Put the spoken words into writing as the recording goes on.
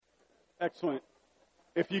Excellent.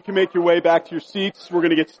 If you can make your way back to your seats, we're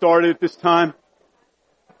going to get started at this time.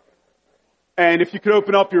 And if you could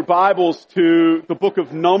open up your Bibles to the book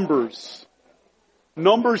of Numbers.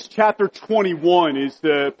 Numbers chapter 21 is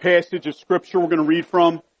the passage of Scripture we're going to read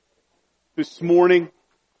from this morning.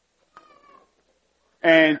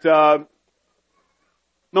 And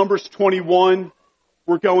Numbers 21,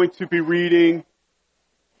 we're going to be reading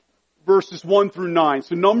verses 1 through 9.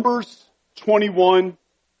 So Numbers 21,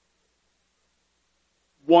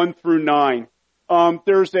 1 through 9.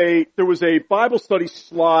 There was a Bible study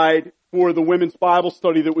slide for the women's Bible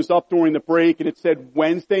study that was up during the break, and it said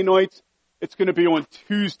Wednesday nights. It's going to be on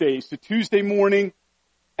Tuesdays, so Tuesday morning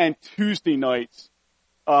and Tuesday nights.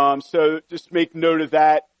 So just make note of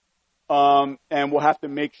that, and we'll have to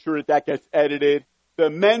make sure that gets edited.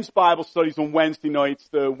 The men's Bible study is on Wednesday nights.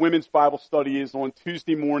 The women's Bible study is on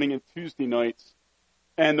Tuesday morning and Tuesday nights.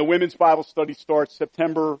 And the women's Bible study starts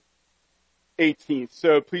September 18th.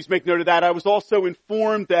 So please make note of that. I was also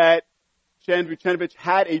informed that Jen Vucenovich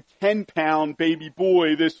had a 10-pound baby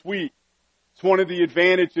boy this week. It's one of the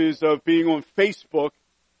advantages of being on Facebook,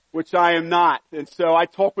 which I am not. And so I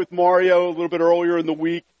talked with Mario a little bit earlier in the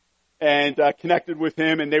week and connected with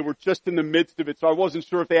him, and they were just in the midst of it. So I wasn't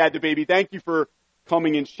sure if they had the baby. Thank you for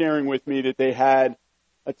coming and sharing with me that they had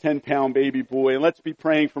a 10-pound baby boy. And let's be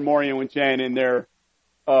praying for Mario and Jen in their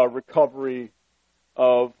recovery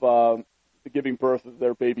of the giving birth of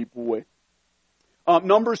their baby boy.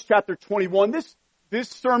 Numbers chapter 21. This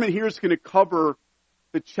sermon here is going to cover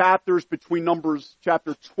the chapters between Numbers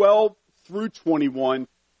chapter 12 through 21.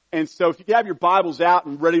 And so if you can have your Bibles out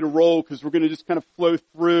and ready to roll, because we're going to just kind of flow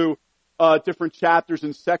through different chapters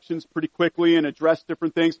and sections pretty quickly and address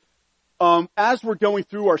different things. As we're going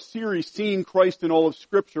through our series, Seeing Christ in All of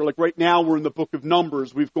Scripture, like right now we're in the book of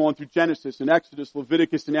Numbers. We've gone through Genesis and Exodus,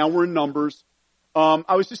 Leviticus, and now we're in Numbers.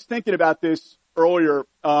 I was just thinking about this earlier.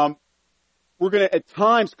 We're going to at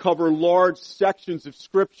times cover large sections of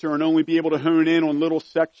Scripture and only be able to hone in on little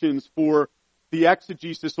sections for the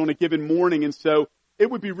exegesis on a given morning. And so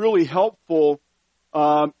it would be really helpful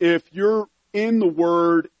if you're in the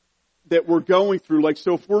Word that we're going through. Like,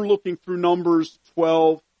 so if we're looking through Numbers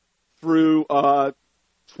 12 through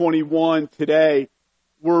 21 today,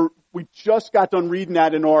 we just got done reading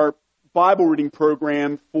that in our Bible reading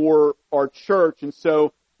program for our church. And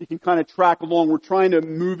so you can kind of track along. We're trying to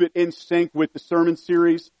move it in sync with the sermon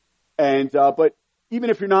series. And, but even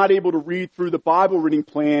if you're not able to read through the Bible reading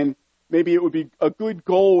plan, maybe it would be a good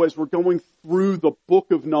goal as we're going through the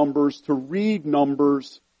book of Numbers to read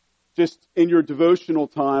Numbers just in your devotional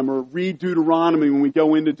time, or read Deuteronomy when we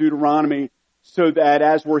go into Deuteronomy, so that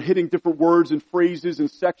as we're hitting different words and phrases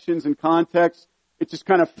and sections and contexts, it's just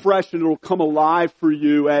kind of fresh and it'll come alive for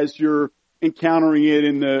you as you're encountering it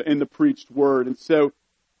in the preached word. And so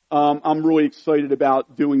I'm really excited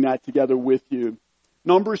about doing that together with you.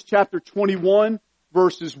 Numbers chapter 21,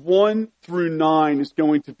 verses 1 through 9 is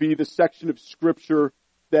going to be the section of Scripture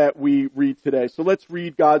that we read today. So let's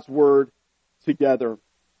read God's Word together.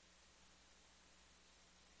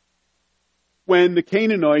 When the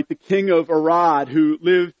Canaanite, the king of Arad, who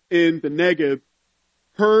lived in the Negev,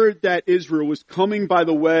 heard that Israel was coming by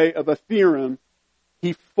the way of Atharim,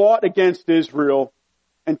 he fought against Israel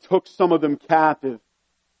and took some of them captive.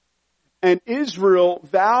 And Israel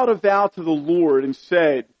vowed a vow to the Lord and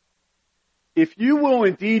said, if you will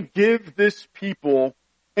indeed give this people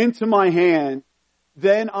into my hand,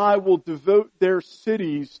 then I will devote their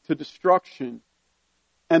cities to destruction.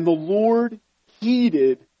 And the Lord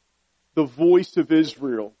heeded the voice of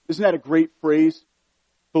Israel. Isn't that a great phrase?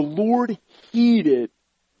 The Lord heeded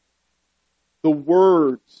the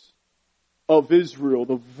words of Israel,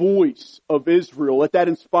 the voice of Israel. Let that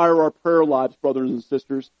inspire our prayer lives, brothers and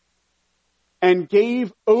sisters. And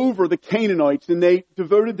gave over the Canaanites, and they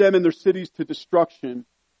devoted them and their cities to destruction.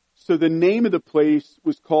 So the name of the place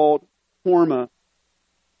was called Hormah.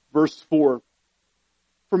 Verse 4.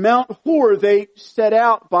 From Mount Hor they set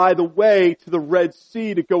out by the way to the Red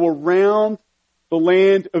Sea to go around the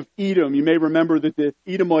land of Edom. You may remember that the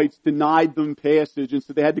Edomites denied them passage, and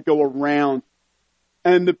so they had to go around.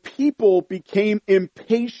 And the people became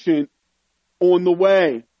impatient on the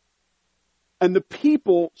way. And the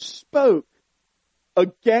people spoke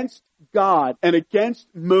against God and against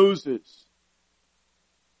Moses.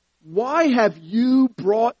 Why have you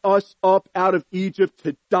brought us up out of Egypt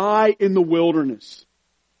to die in the wilderness?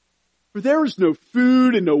 For there is no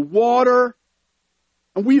food and no water,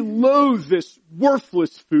 and we loathe this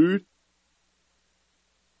worthless food.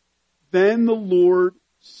 Then the Lord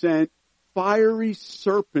sent fiery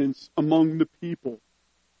serpents among the people,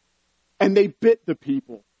 and they bit the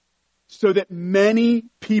people, so that many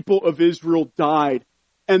people of Israel died.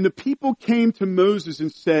 And the people came to Moses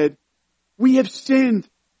and said, "We have sinned,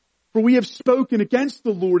 for we have spoken against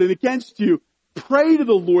the Lord and against you. Pray to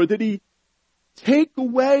the Lord that he take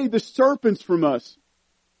away the serpents from us."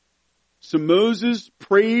 So Moses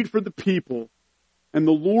prayed for the people, and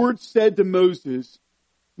the Lord said to Moses,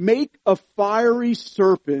 "Make a fiery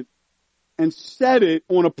serpent and set it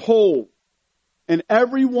on a pole, and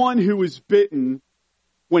everyone who is bitten,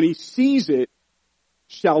 when he sees it,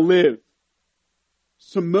 shall live."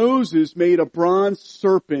 So Moses made a bronze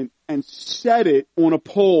serpent and set it on a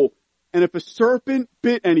pole. And if a serpent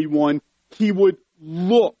bit anyone, he would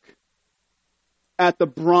look at the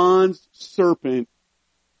bronze serpent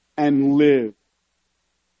and live.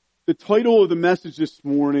 The title of the message this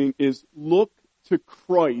morning is Look to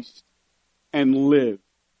Christ and Live.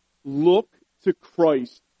 Look to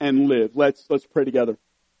Christ and live. Let's pray together.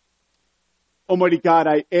 Almighty God,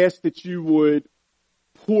 I ask that you would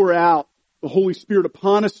pour out the Holy Spirit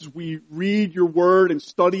upon us as we read your word and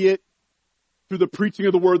study it through the preaching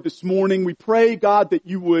of the word this morning. We pray, God, that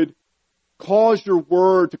you would cause your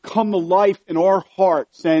word to come to life in our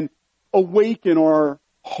hearts and awaken our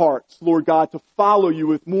hearts, Lord God, to follow you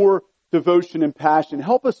with more devotion and passion.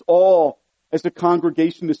 Help us all as a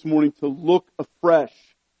congregation this morning to look afresh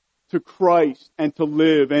to Christ and to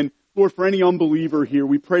live. And Lord, for any unbeliever here,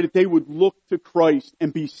 we pray that they would look to Christ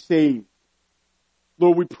and be saved.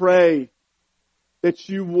 Lord, we pray that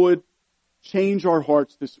you would change our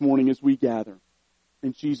hearts this morning as we gather.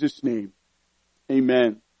 In Jesus' name,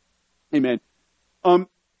 amen. Amen.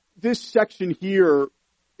 This section here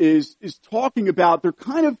is talking about, they're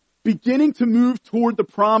kind of beginning to move toward the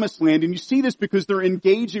promised land. And you see this because they're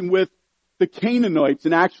engaging with the Canaanites.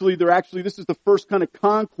 And this is the first kind of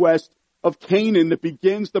conquest of Canaan that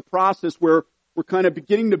begins the process where we're kind of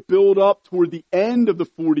beginning to build up toward the end of the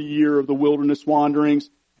 40 year of the wilderness wanderings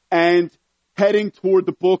and heading toward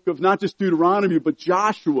the book of not just Deuteronomy, but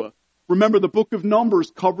Joshua. Remember, the book of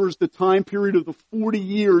Numbers covers the time period of the 40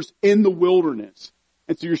 years in the wilderness.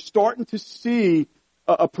 And so you're starting to see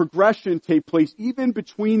a progression take place even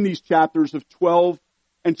between these chapters of 12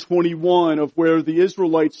 and 21 of where the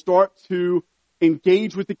Israelites start to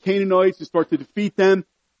engage with the Canaanites and start to defeat them.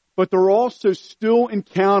 But they're also still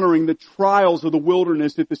encountering the trials of the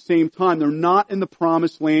wilderness at the same time. They're not in the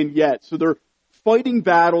promised land yet. So they're fighting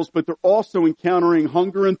battles, but they're also encountering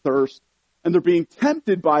hunger and thirst. And they're being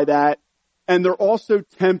tempted by that. And they're also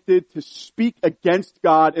tempted to speak against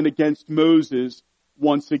God and against Moses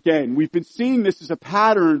once again. We've been seeing this as a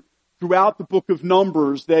pattern throughout the book of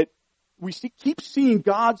Numbers that we keep seeing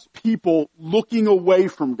God's people looking away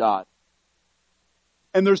from God.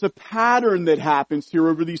 And there's a pattern that happens here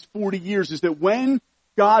over these 40 years is that when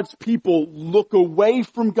God's people look away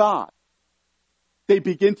from God, they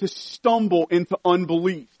begin to stumble into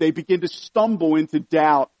unbelief. They begin to stumble into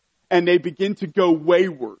doubt, and they begin to go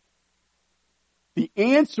wayward. The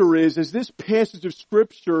answer is, as this passage of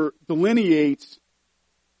Scripture delineates,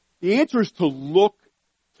 the answer is to look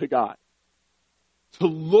to God, to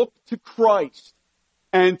look to Christ,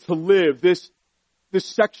 and to live. This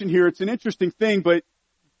section here, it's an interesting thing, but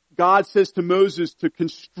God says to Moses to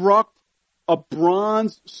construct a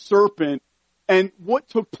bronze serpent. And what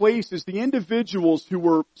took place is the individuals who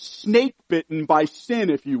were snake bitten by sin,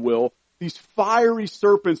 if you will, these fiery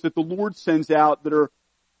serpents that the Lord sends out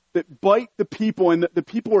that bite the people and the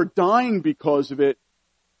people are dying because of it,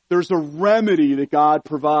 there's a remedy that God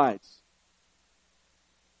provides.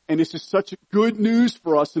 And this is such good news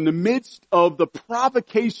for us in the midst of the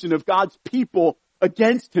provocation of God's people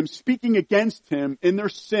against him, speaking against him in their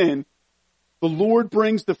sin. The Lord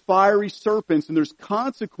brings the fiery serpents and there's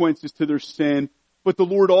consequences to their sin, but the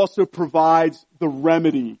Lord also provides the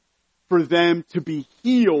remedy for them to be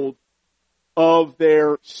healed of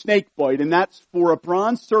their snake bite. And that's for a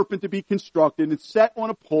bronze serpent to be constructed and set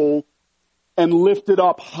on a pole and lifted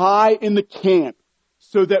up high in the camp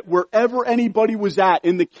so that wherever anybody was at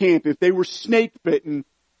in the camp, if they were snake bitten,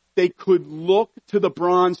 they could look to the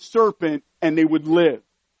bronze serpent and they would live.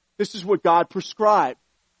 This is what God prescribed.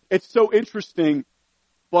 It's so interesting,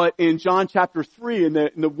 but in John chapter 3, in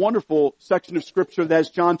the wonderful section of Scripture that has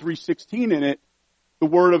John 3:16 in it, the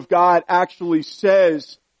Word of God actually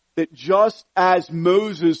says that just as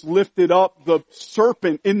Moses lifted up the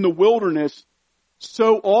serpent in the wilderness,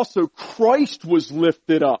 so also Christ was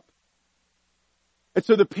lifted up. And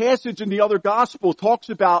so the passage in the other gospel talks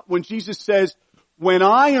about when Jesus says, "When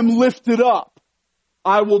I am lifted up,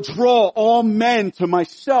 I will draw all men to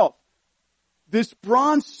myself." This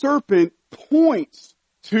bronze serpent points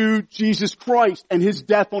to Jesus Christ and his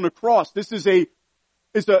death on the cross. This is a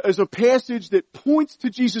is a passage that points to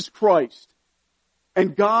Jesus Christ.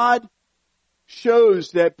 And God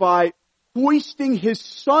shows that by hoisting his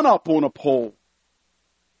Son up on a pole,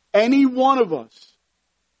 any one of us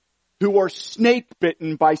who are snake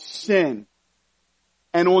bitten by sin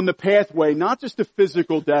and on the pathway, not just to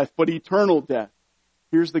physical death, but eternal death.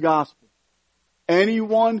 Here's the gospel.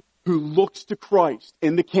 Anyone who looks to Christ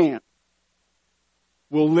in the camp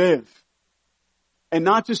will live. And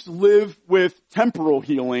not just live with temporal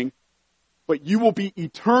healing, but you will be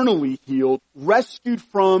eternally healed, rescued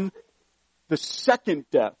from the second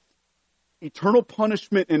death, eternal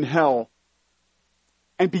punishment in hell,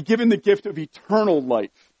 and be given the gift of eternal life.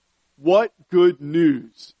 What good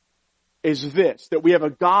news is this, that we have a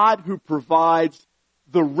God who provides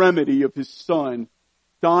the remedy of his Son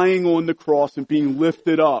dying on the cross and being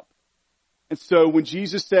lifted up. And so when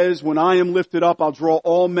Jesus says, when I am lifted up, I'll draw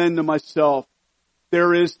all men to myself,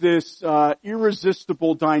 there is this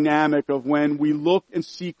irresistible dynamic of when we look and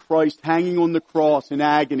see Christ hanging on the cross in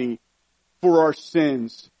agony for our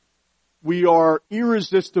sins, we are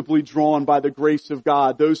irresistibly drawn by the grace of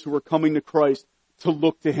God, those who are coming to Christ, to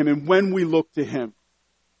look to him. And when we look to him,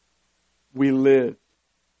 we live.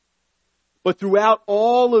 But throughout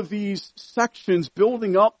all of these sections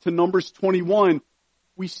building up to Numbers 21,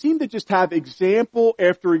 we seem to just have example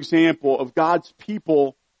after example of God's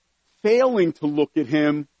people failing to look at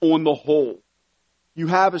him on the whole. You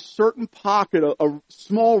have a certain pocket, a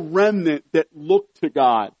small remnant that look to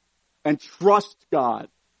God and trust God.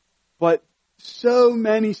 But so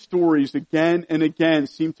many stories again and again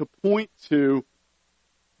seem to point to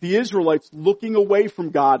the Israelites looking away from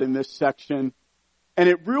God in this section. And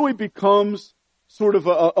it really becomes sort of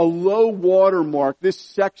a low water mark. This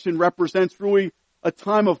section represents really a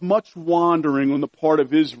time of much wandering on the part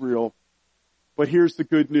of Israel. But here's the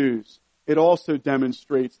good news. It also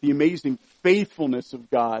demonstrates the amazing faithfulness of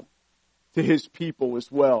God to his people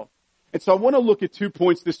as well. And so I want to look at 2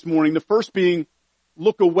 points this morning. The first being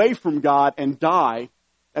look away from God and die.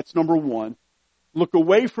 That's number one. Look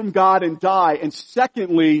away from God and die. And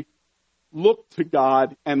secondly, look to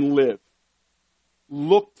God and live.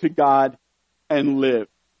 Look to God and live.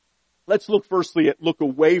 Let's look firstly at look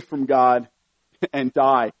away from God and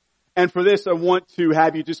die. And for this, I want to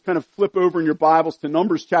have you just kind of flip over in your Bibles to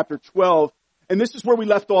Numbers chapter 12. And this is where we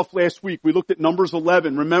left off last week. We looked at Numbers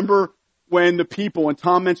 11. Remember when the people, and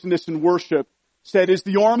Tom mentioned this in worship, said, is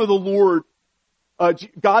the arm of the Lord,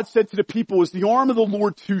 God said to the people, is the arm of the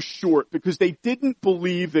Lord too short? Because they didn't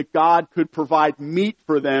believe that God could provide meat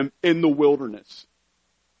for them in the wilderness.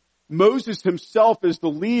 Moses himself as the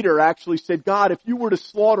leader actually said, God, if you were to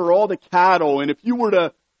slaughter all the cattle and if you were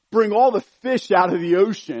to bring all the fish out of the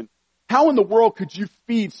ocean, how in the world could you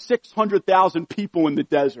feed 600,000 people in the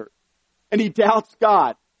desert? And he doubts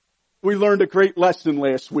God. We learned a great lesson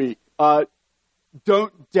last week.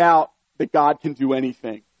 Don't doubt that God can do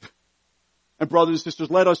anything. And brothers and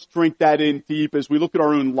sisters, let us drink that in deep as we look at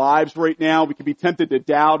our own lives right now. We can be tempted to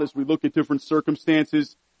doubt as we look at different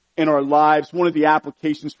circumstances in our lives. One of the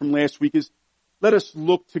applications from last week is let us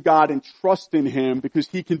look to God and trust in him because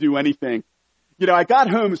he can do anything. You know, I got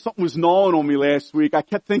home and something was gnawing on me last week. I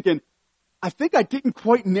kept thinking, I think I didn't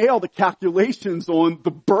quite nail the calculations on the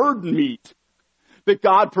bird meat that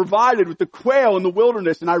God provided with the quail in the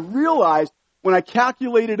wilderness. And I realized when I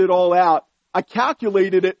calculated it all out, I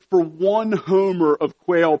calculated it for 1 homer of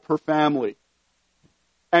quail per family.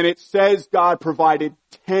 And it says God provided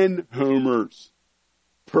 10 homers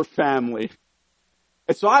per family.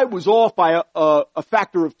 And so I was off by a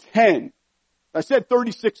factor of 10. I said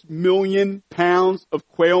 36 million pounds of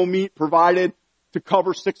quail meat provided to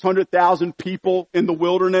cover 600,000 people in the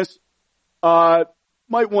wilderness.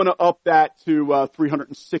 Might want to up that to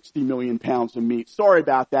 360 million pounds of meat. Sorry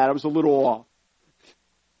about that. I was a little off.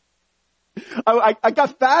 I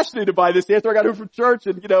got fascinated by this after I got home from church,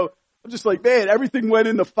 and I'm just like, man, everything went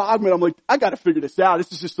in the fogman. I'm like, I got to figure this out.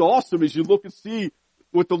 This is just awesome as you look and see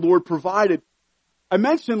what the Lord provided. I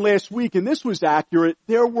mentioned last week, and this was accurate,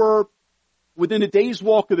 there were, within a day's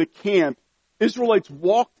walk of the camp, Israelites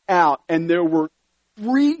walked out and there were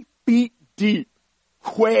 3 feet deep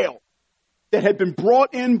quail that had been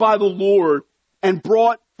brought in by the Lord and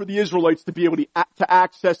brought for the Israelites to be able to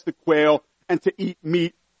access the quail and to eat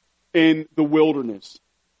meat in the wilderness.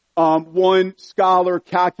 One scholar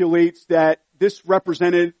calculates that this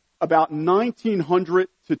represented about 1,900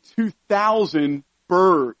 to 2,000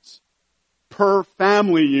 birds per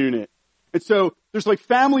family unit. And so there's like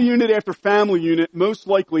family unit after family unit, most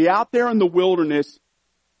likely out there in the wilderness,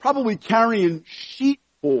 probably carrying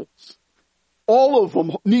sheepfolds, all of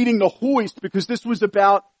them needing to hoist because this was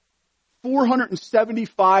about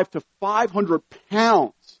 475 to 500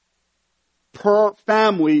 pounds per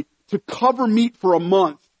family to cover meat for a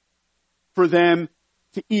month for them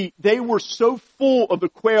to eat. They were so full of the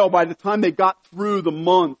quail by the time they got through the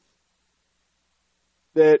month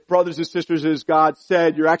that, brothers and sisters, as God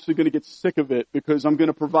said, you're actually going to get sick of it because I'm going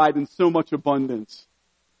to provide in so much abundance.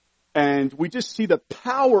 And we just see the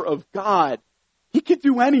power of God. He could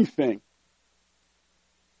do anything.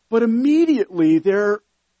 But immediately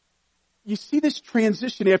you see this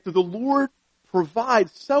transition after the Lord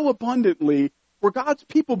provides so abundantly where God's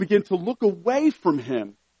people begin to look away from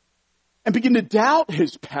Him and begin to doubt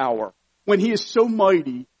His power when He is so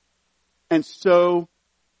mighty and so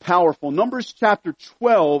powerful. Numbers chapter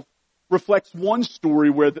 12 reflects one story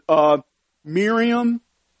where Miriam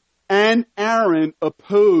and Aaron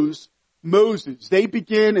oppose Moses. They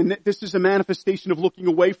begin, and this is a manifestation of looking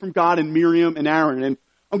away from God in Miriam and Aaron. And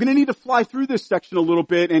I'm going to need to fly through this section a little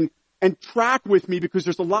bit and track with me because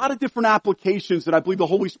there's a lot of different applications that I believe the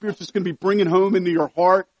Holy Spirit's just going to be bringing home into your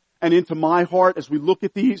heart and into my heart as we look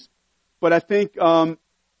at these. But I think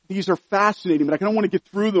these are fascinating, but I don't want to get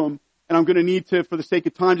through them, and I'm going to need to, for the sake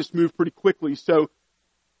of time, just move pretty quickly. So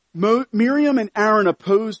Miriam and Aaron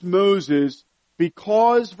opposed Moses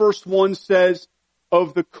because, verse 1 says,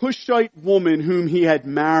 of the Cushite woman whom he had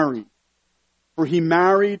married. For he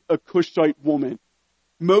married a Cushite woman.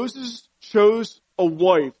 Moses chose a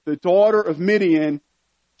wife, the daughter of Midian,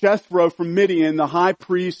 Jethro from Midian, the high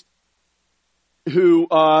priest who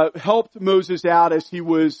helped Moses out as he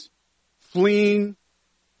was fleeing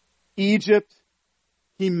Egypt.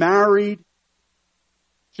 He married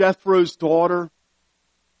Jethro's daughter,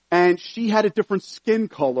 and she had a different skin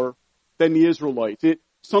color than the Israelites.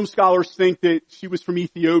 Some scholars think that she was from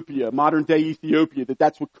Ethiopia, modern day Ethiopia,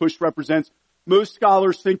 that's what Cush represents. Most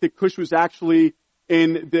scholars think that Cush was actually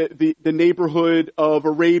in the neighborhood of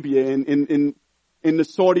Arabia, in the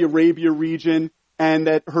Saudi Arabia region, and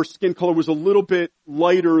that her skin color was a little bit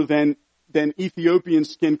lighter than Ethiopian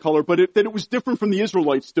skin color, but that it was different from the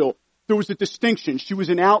Israelites still. There was a distinction. She was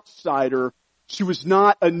an outsider. She was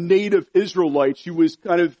not a native Israelite. She was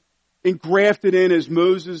kind of engrafted in as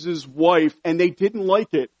Moses' wife, and they didn't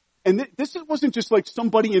like it. And this wasn't just like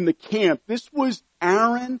somebody in the camp. This was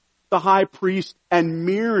Aaron, the high priest, and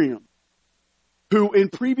Miriam, who in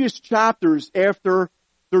previous chapters, after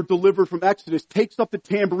they're delivered from Exodus, takes up the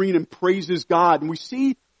tambourine and praises God. And we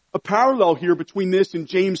see a parallel here between this and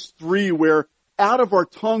James 3, where out of our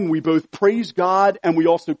tongue we both praise God and we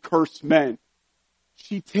also curse men.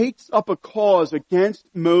 She takes up a cause against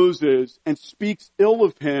Moses and speaks ill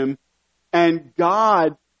of him, and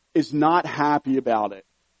God is not happy about it.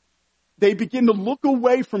 They begin to look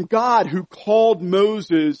away from God, who called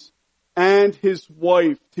Moses and his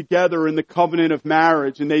wife together in the covenant of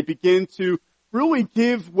marriage, and they begin to really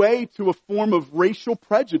give way to a form of racial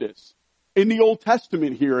prejudice in the Old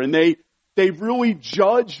Testament here, and they really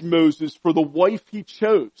judge Moses for the wife he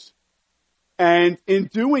chose. And in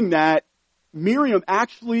doing that, Miriam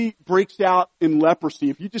actually breaks out in leprosy.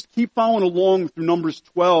 If you just keep following along through Numbers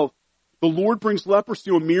 12, the Lord brings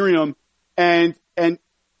leprosy on Miriam, and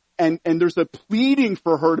there's a pleading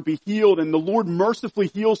for her to be healed, and the Lord mercifully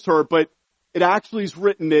heals her, but it actually is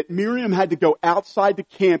written that Miriam had to go outside the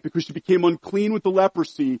camp because she became unclean with the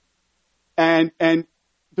leprosy, and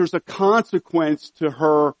there's a consequence to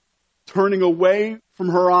her turning away from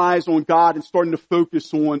her eyes on God and starting to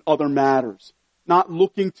focus on other matters, not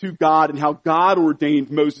looking to God and how God ordained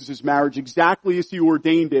Moses' marriage exactly as he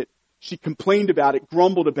ordained it. She complained about it,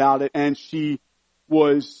 grumbled about it, and she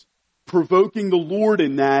was provoking the Lord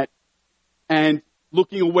in that, and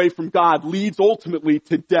looking away from God leads ultimately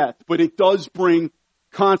to death. But it does bring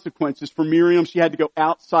consequences. For Miriam, she had to go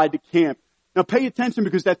outside the camp. Now pay attention,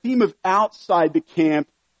 because that theme of outside the camp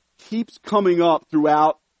keeps coming up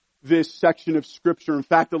throughout this section of Scripture. In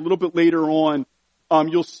fact, a little bit later on,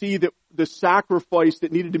 you'll see that the sacrifice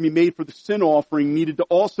that needed to be made for the sin offering needed to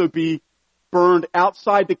also be burned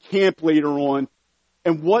outside the camp later on.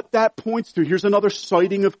 And what that points to, here's another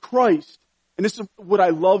sighting of Christ. And this is what I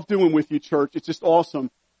love doing with you, church. It's just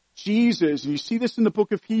awesome. Jesus, and you see this in the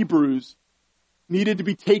book of Hebrews, needed to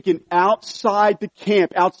be taken outside the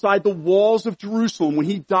camp, outside the walls of Jerusalem. When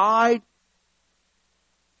he died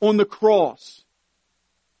on the cross,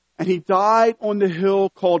 and he died on the hill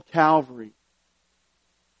called Calvary.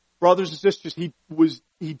 Brothers and sisters,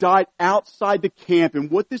 he died outside the camp.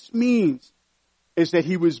 And what this means is that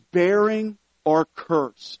he was bearing our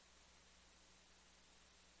curse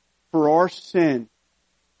for our sin,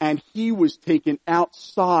 and he was taken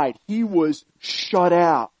outside. He was shut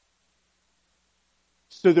out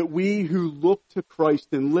so that we who look to Christ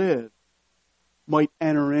and live might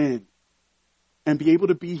enter in. and be able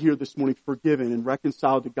to be here this morning forgiven and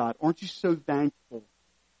reconciled to God. Aren't you so thankful?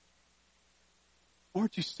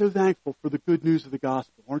 Aren't you so thankful for the good news of the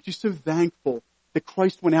gospel? Aren't you so thankful that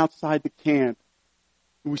Christ went outside the camp?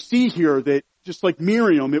 And we see here that just like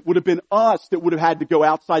Miriam, it would have been us that would have had to go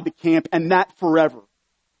outside the camp, and that forever.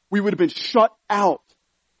 We would have been shut out,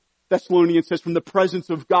 Thessalonians says, from the presence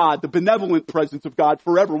of God, the benevolent presence of God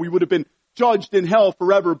forever. We would have been judged in hell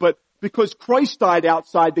forever, but because Christ died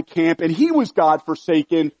outside the camp and he was God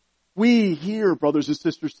forsaken, we here, brothers and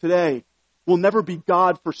sisters, today will never be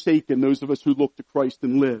God forsaken, those of us who look to Christ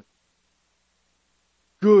and live.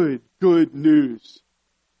 Good news.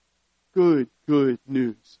 Good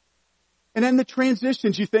news. And then the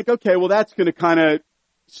transitions, you think, okay, well that's going to kind of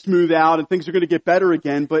smooth out and things are going to get better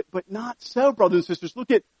again, but not so, brothers and sisters.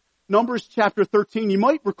 Look at Numbers chapter 13. You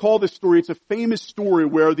might recall this story. It's a famous story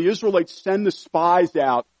where the Israelites send the spies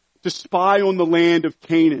out to spy on the land of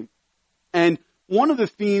Canaan. And one of the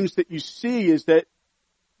themes that you see is that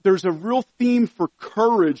there's a real theme for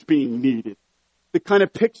courage being needed that kind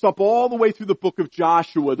of picks up all the way through the book of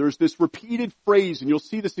Joshua. There's this repeated phrase, and you'll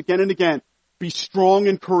see this again and again, be strong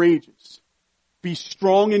and courageous. Be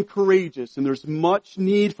strong and courageous. And there's much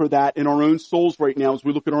need for that in our own souls right now as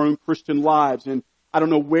we look at our own Christian lives. And I don't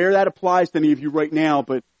know where that applies to any of you right now,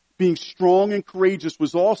 but being strong and courageous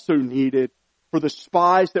was also needed for the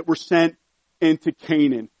spies that were sent into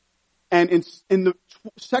Canaan. And in the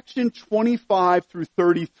section 25 through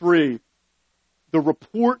 33, the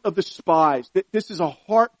report of the spies, this is a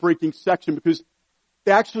heartbreaking section because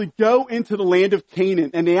they actually go into the land of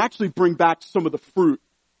Canaan and they actually bring back some of the fruit.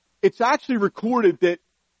 It's actually recorded that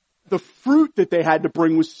the fruit that they had to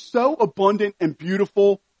bring was so abundant and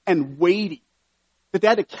beautiful and weighty that they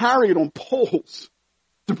had to carry it on poles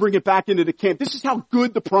to bring it back into the camp. This is how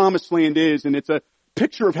good the promised land is, and it's a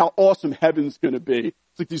picture of how awesome heaven's going to be.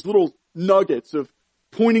 It's like these little nuggets of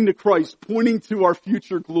pointing to Christ, pointing to our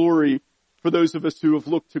future glory for those of us who have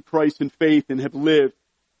looked to Christ in faith and have lived.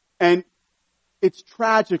 And it's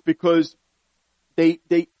tragic because they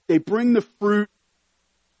bring the fruit,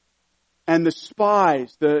 and the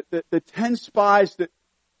spies, the 10 spies that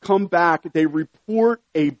come back, they report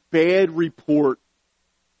a bad report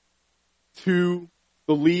to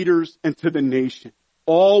the leaders and to the nation,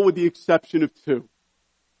 all with the exception of 2.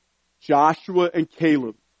 Joshua and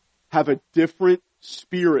Caleb have a different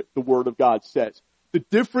spirit, the Word of God says. The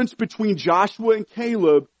difference between Joshua and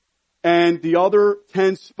Caleb and the other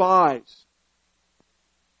 10 spies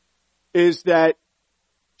is that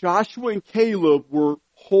Joshua and Caleb were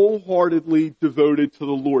wholeheartedly devoted to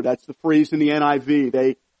the Lord. That's the phrase in the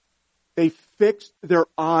NIV. They fixed their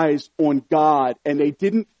eyes on God, and they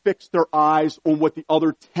didn't fix their eyes on what the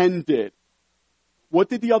other 10 did. What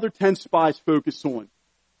did the other 10 spies focus on?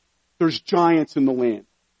 There's giants in the land.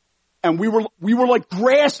 And we were like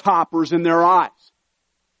grasshoppers in their eyes.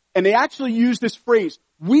 And they actually used this phrase,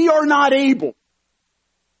 we are not able.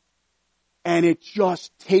 And it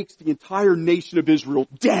just takes the entire nation of Israel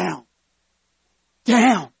down.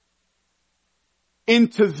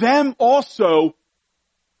 Into them also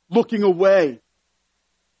looking away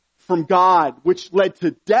from God, which led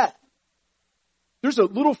to death. There's a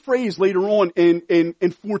little phrase later on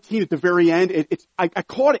in 14 at the very end. I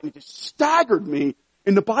caught it and it just staggered me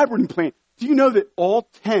in the Bible reading plan. Do you know that all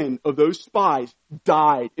 10 of those spies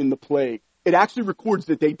died in the plague? It actually records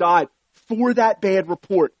that they died for that bad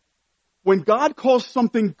report. When God calls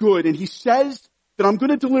something good and he says that I'm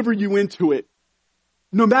going to deliver you into it,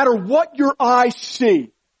 no matter what your eyes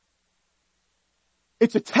see,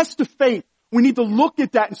 it's a test of faith. We need to look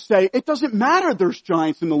at that and say, it doesn't matter there's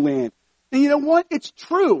giants in the land. And you know what? It's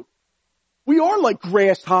true. We are like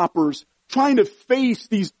grasshoppers trying to face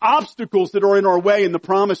these obstacles that are in our way in the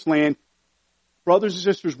promised land. Brothers and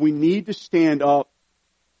sisters, we need to stand up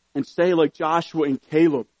and say like Joshua and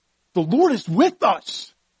Caleb, the Lord is with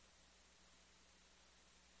us.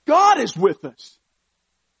 God is with us.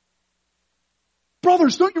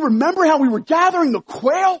 Brothers, don't you remember how we were gathering the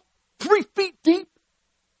quail 3 feet deep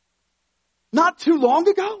not too long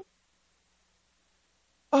ago?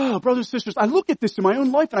 Oh, brothers and sisters, I look at this in my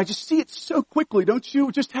own life and I just see it so quickly, don't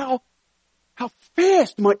you? Just how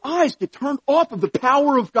fast my eyes get turned off of the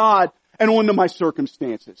power of God and onto my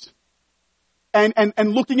circumstances. And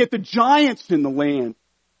looking at the giants in the land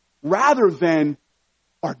rather than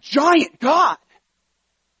our giant God,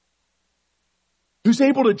 who's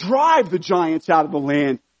able to drive the giants out of the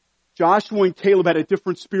land. Joshua and Caleb had a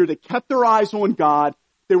different spirit. They kept their eyes on God.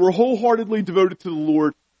 They were wholeheartedly devoted to the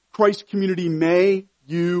Lord. Christ community, may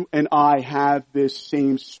you and I have this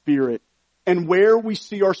same spirit. And where we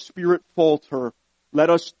see our spirit falter,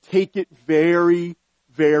 let us take it very,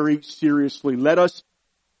 very seriously. Let us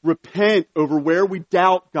repent over where we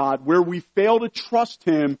doubt God, where we fail to trust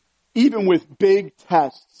Him, even with big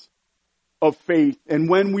tests of faith. And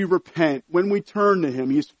when we repent, when we turn to Him,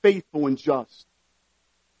 He is faithful and just.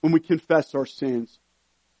 When we confess our sins,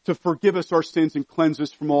 to forgive us our sins and cleanse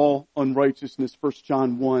us from all unrighteousness, 1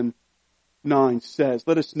 John 1:9 says.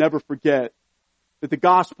 Let us never forget that the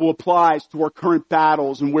gospel applies to our current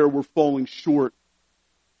battles and where we're falling short.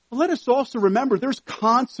 But let us also remember there's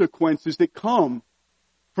consequences that come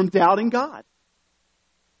from doubting God.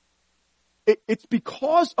 It's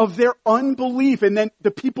because of their unbelief and then the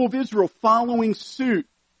people of Israel following suit.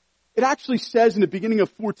 It actually says in the beginning of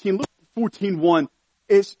 14, look at 14:1,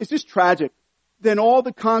 it's just tragic. Then all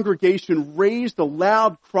the congregation raised a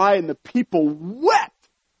loud cry and the people wept.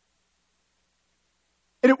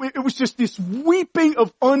 And it was just this weeping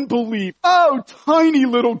of unbelief. Oh, tiny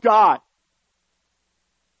little God.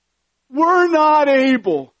 We're not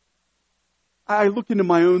able. I look into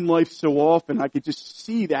my own life so often, I could just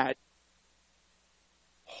see that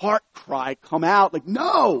heart cry come out like,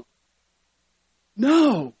 no.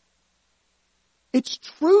 It's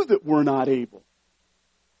true that we're not able.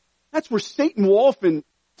 That's where Satan will often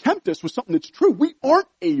tempt us with something that's true. We aren't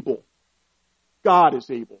able. God is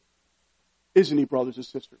able. Isn't He, brothers and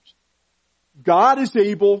sisters? God is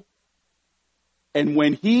able, and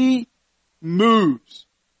when He moves,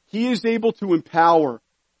 He is able to empower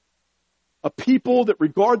a people that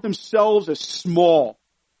regard themselves as small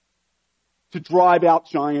to drive out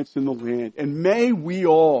giants in the land. And may we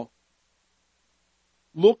all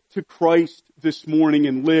look to Christ this morning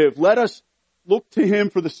and live. Let us look to Him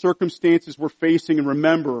for the circumstances we're facing and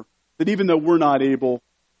remember that even though we're not able,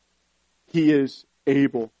 He is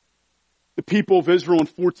able. The people of Israel in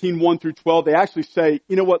 14:1-12, they actually say,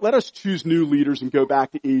 you know what, let us choose new leaders and go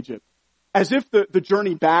back to Egypt. As if the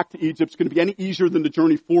journey back to Egypt is going to be any easier than the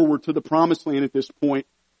journey forward to the promised land at this point.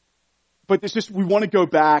 But it's just, we want to go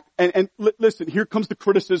back. And listen, here comes the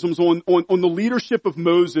criticisms on the leadership of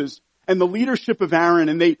Moses and the leadership of Aaron.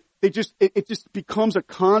 And it just becomes a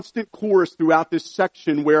constant chorus throughout this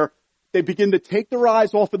section where they begin to take their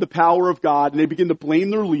eyes off of the power of God and they begin to blame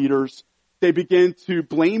their leaders. They begin to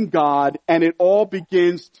blame God, and it all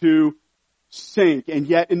begins to sink. And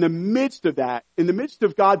yet in the midst of that, in the midst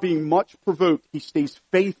of God being much provoked, He stays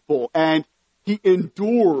faithful and He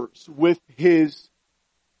endures with His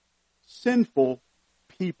sinful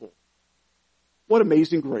people. What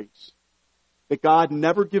amazing grace that God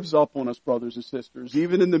never gives up on us, brothers and sisters,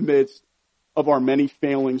 even in the midst of our many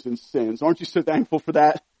failings and sins. Aren't you so thankful for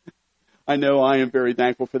that? I know I am very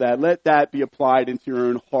thankful for that. Let that be applied into your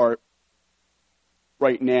own heart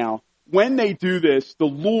right now. When they do this, the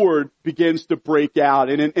Lord begins to break out.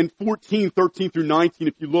 And in 14:13-19,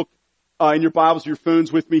 if you look in your Bibles, your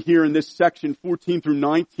phones with me here in this section,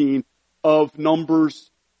 14-19 of Numbers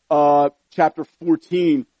chapter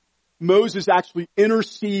 14, Moses actually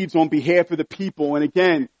intercedes on behalf of the people. And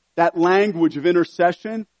again, that language of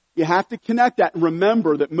intercession, you have to connect that and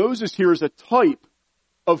remember that Moses here is a type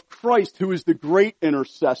of Christ who is the great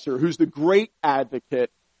intercessor, who's the great advocate.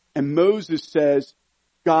 And Moses says,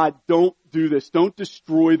 God, don't do this. Don't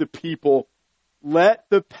destroy the people. Let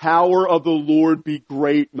the power of the Lord be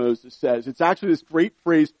great, Moses says. It's actually this great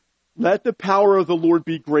phrase, let the power of the Lord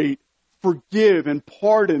be great. Forgive and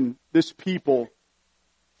pardon this people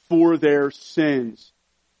for their sins.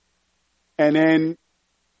 And then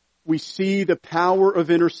we see the power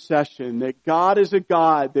of intercession, that God is a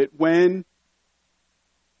God that when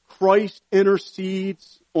Christ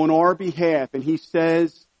intercedes on our behalf and He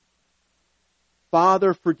says,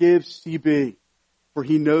 Father, forgive CB, for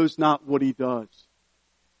he knows not what he does.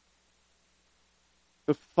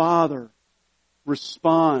 The Father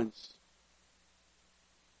responds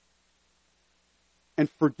and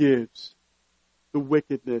forgives the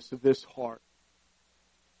wickedness of this heart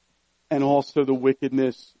and also the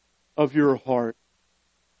wickedness of your heart.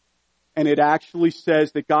 And it actually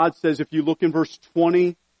says that God says, if you look in verse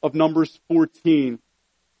 20 of Numbers 14,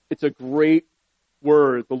 it's a great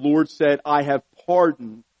word. The Lord said, I have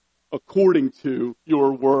pardoned according to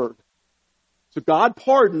your word. So God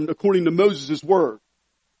pardoned according to Moses' word.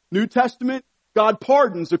 New Testament, God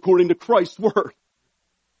pardons according to Christ's word.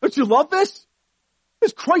 Don't you love this?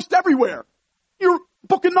 There's Christ everywhere. Your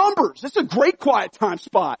book of Numbers. It's a great quiet time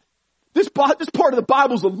spot. This part of the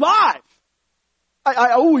Bible's alive.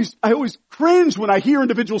 I always cringe when I hear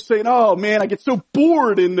individuals saying, oh man, I get so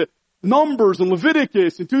bored in the Numbers and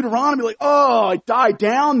Leviticus and Deuteronomy, like, oh, I die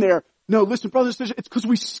down there. No, listen, brothers and sisters, it's because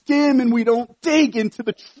we skim and we don't dig into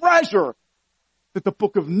the treasure that the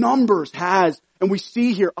book of Numbers has. And we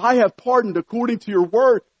see here, I have pardoned according to your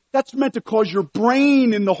word. That's meant to cause your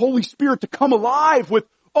brain and the Holy Spirit to come alive with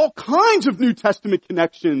all kinds of New Testament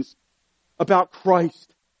connections about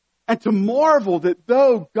Christ. And to marvel that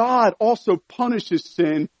though God also punishes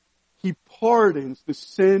sin, He pardons the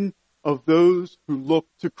sin of those who look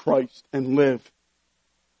to Christ and live.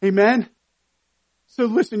 Amen? So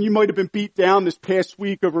listen, you might have been beat down this past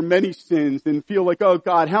week over many sins and feel like, oh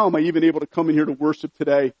God, how am I even able to come in here to worship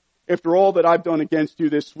today after all that I've done against you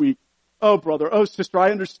this week? Oh brother, oh sister,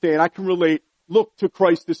 I understand. I can relate. Look to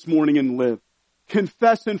Christ this morning and live.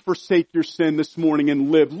 Confess and forsake your sin this morning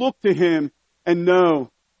and live. Look to Him and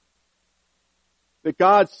know that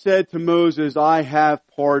God said to Moses, I have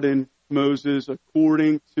pardoned Moses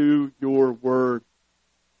according to your word.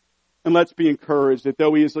 And let's be encouraged that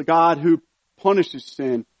though He is a God who punishes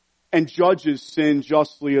sin and judges sin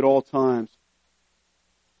justly at all times,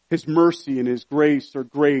 His mercy and His grace are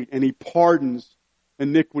great, and He pardons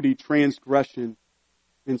iniquity, transgression,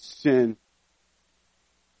 and sin.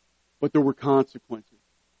 But there were consequences.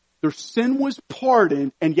 Their sin was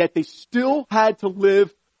pardoned, and yet they still had to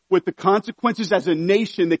live with the consequences as a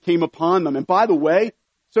nation that came upon them. And by the way,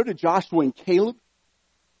 so did Joshua and Caleb.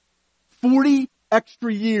 40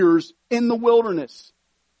 extra years in the wilderness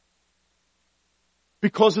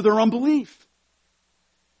because of their unbelief.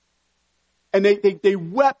 And they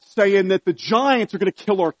wept saying that the giants are going to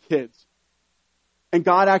kill our kids. And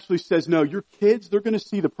God actually says, no, your kids, they're going to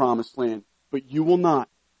see the promised land, but you will not.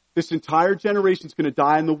 This entire generation is going to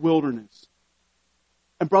die in the wilderness.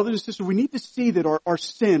 And brothers and sisters, we need to see that our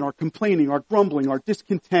sin, our complaining, our grumbling, our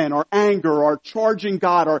discontent, our anger, our charging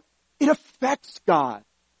God, it affects God.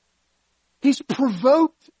 He's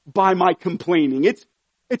provoked by my complaining.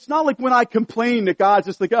 It's not like when I complain that God's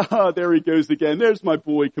just like, oh, there he goes again. There's my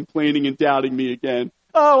boy complaining and doubting me again.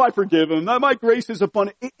 Oh, I forgive him. My grace is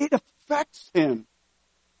abundant. It affects him.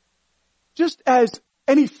 Just as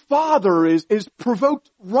any father is provoked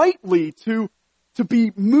rightly to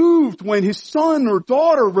be moved when his son or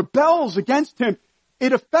daughter rebels against him,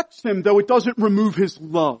 it affects him, though it doesn't remove his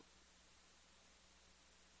love.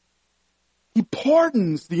 He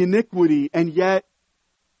pardons the iniquity, and yet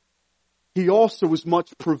he also was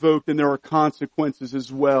much provoked, and there are consequences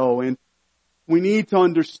as well. And we need to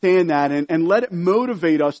understand that and let it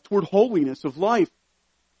motivate us toward holiness of life.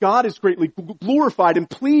 God is greatly glorified and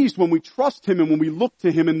pleased when we trust Him and when we look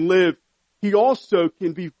to Him and live. He also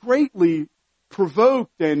can be greatly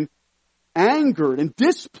provoked and angered and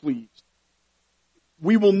displeased.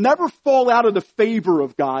 We will never fall out of the favor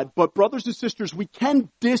of God, but brothers and sisters, we can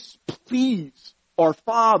displease our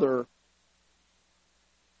Father,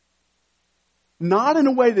 not in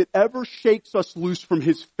a way that ever shakes us loose from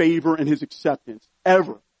His favor and His acceptance,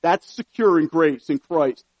 ever. That's secure in grace in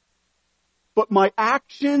Christ. But my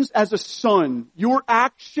actions as a son, your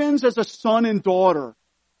actions as a son and daughter,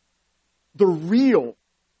 they're real.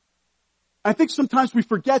 I think sometimes we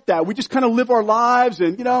forget that. We just kind of live our lives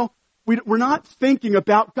and, we're not thinking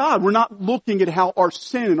about God. We're not looking at how our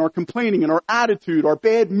sin and our complaining and our attitude, our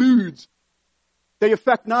bad moods, they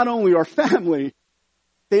affect not only our family,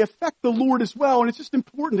 they affect the Lord as well. And it's just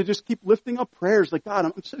important to just keep lifting up prayers like, God,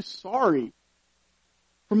 I'm so sorry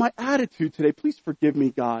for my attitude today. Please forgive me,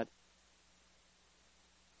 God.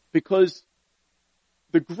 Because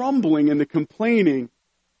the grumbling and the complaining,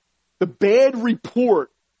 the bad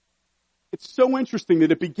report, it's so interesting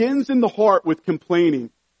that it begins in the heart with complaining,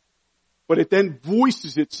 but it then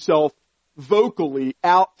voices itself vocally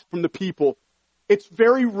out from the people. It's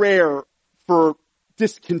very rare for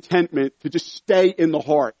discontentment to just stay in the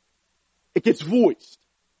heart. It gets voiced.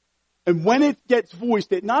 And when it gets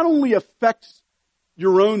voiced, it not only affects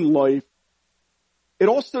your own life, it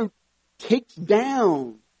also takes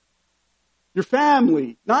down your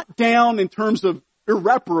family. Not down in terms of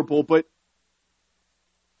irreparable, but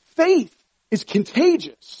faith is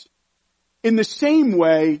contagious. In the same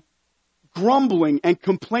way, grumbling and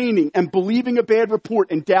complaining and believing a bad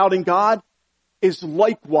report and doubting God is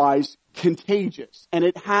likewise contagious. And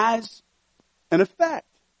it has an effect.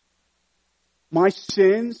 My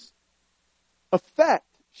sins affect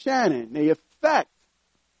Shannon. They affect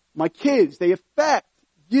my kids. They affect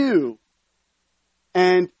you.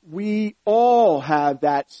 And we all have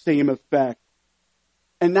that same effect.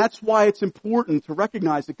 And that's why it's important to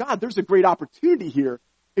recognize that, God, there's a great opportunity here.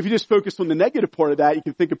 If you just focus on the negative part of that, you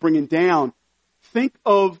can think of bringing down. Think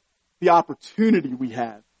of the opportunity we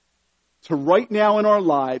have to right now in our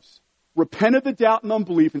lives repent of the doubt and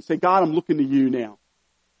unbelief and say, God, I'm looking to you now.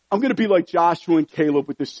 I'm going to be like Joshua and Caleb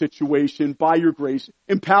with this situation by your grace.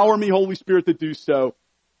 Empower me, Holy Spirit, to do so.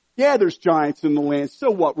 Yeah, there's giants in the land.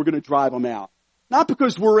 So what? We're going to drive them out. Not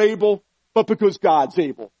because we're able, but because God's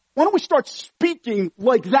able. Why don't we start speaking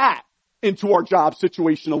like that into our job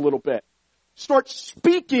situation a little bit? Start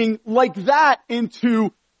speaking like that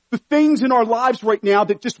into the things in our lives right now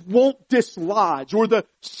that just won't dislodge, or the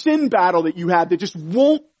sin battle that you have that just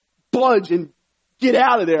won't budge and get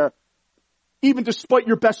out of there, even despite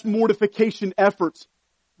your best mortification efforts.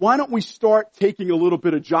 Why don't we start taking a little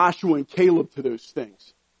bit of Joshua and Caleb to those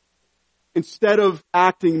things? Instead of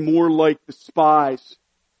acting more like the spies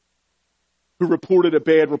who reported a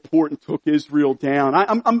bad report and took Israel down.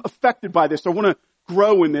 I'm affected by this. I want to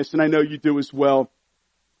grow in this, and I know you do as well.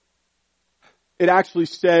 It actually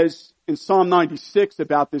says in Psalm 96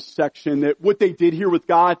 about this section that what they did here with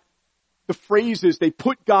God, the phrase is they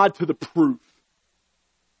put God to the proof.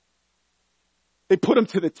 They put him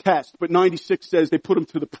to the test, but 96 says they put him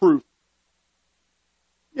to the proof.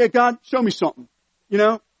 Yeah, God, show me something. You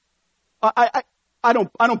know, I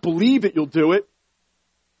don't believe that you'll do it.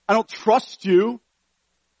 I don't trust you.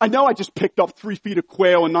 I know I just picked up 3 feet of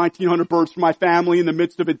quail and 1,900 birds for my family in the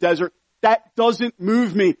midst of a desert. That doesn't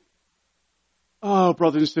move me. Oh,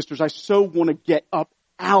 brothers and sisters, I so want to get up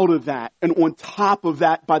out of that and on top of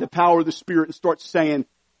that by the power of the Spirit and start saying,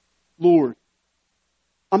 Lord,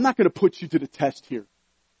 I'm not going to put you to the test here.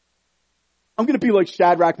 I'm going to be like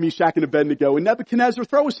Shadrach, Meshach, and Abednego. And Nebuchadnezzar,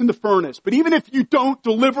 throw us in the furnace. But even if you don't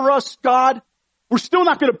deliver us, God, we're still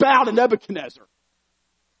not going to bow to Nebuchadnezzar.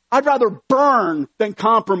 I'd rather burn than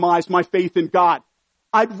compromise my faith in God.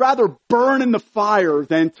 I'd rather burn in the fire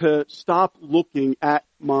than to stop looking at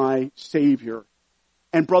my Savior.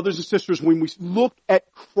 And brothers and sisters, when we look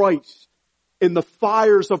at Christ in the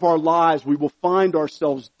fires of our lives, we will find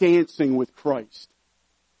ourselves dancing with Christ.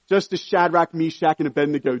 Just as Shadrach, Meshach, and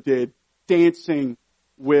Abednego did, dancing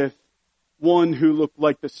with one who looked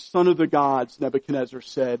like the son of the gods, Nebuchadnezzar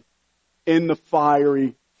said, in the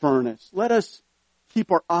fiery furnace. Let us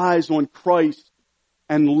keep our eyes on Christ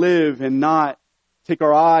and live and not take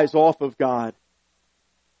our eyes off of God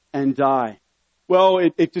and die. Well,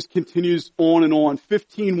 it just continues on and on.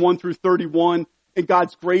 15, 1 through 31, in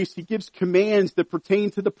God's grace, He gives commands that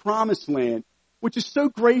pertain to the promised land, which is so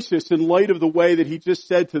gracious in light of the way that He just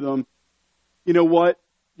said to them, you know what?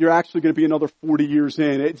 You're actually going to be another 40 years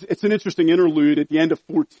in. It's an interesting interlude at the end of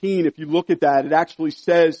 14. If you look at that, it actually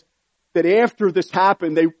says that after this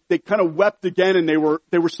happened, they kind of wept again, and they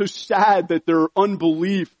were so sad that their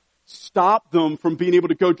unbelief stopped them from being able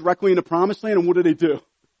to go directly into promised land. And what do?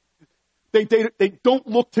 They don't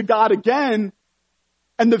look to God again.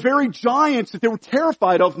 And the very giants that they were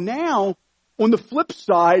terrified of now, on the flip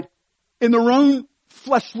side, in their own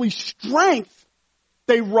fleshly strength,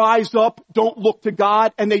 they rise up, don't look to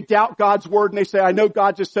God, and they doubt God's word, and they say, I know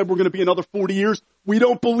God just said we're going to be another 40 years. We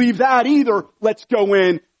don't believe that either. Let's go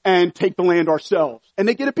in and take the land ourselves. And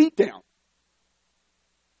they get a beat down.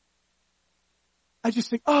 I just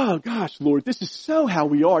think, oh gosh, Lord, this is so how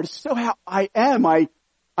we are. This is so how I am. I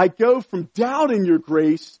go from doubting your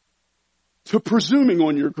grace to presuming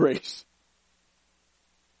on your grace.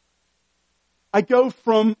 I go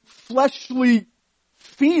from fleshly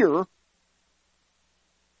fear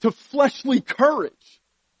to fleshly courage.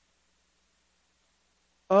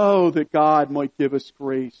 Oh, that God might give us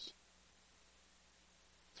grace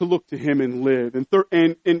to look to Him and live.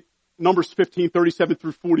 And in Numbers 15, 37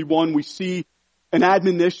 through 41, we see an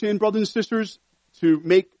admonition, brothers and sisters, to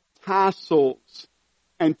make tassels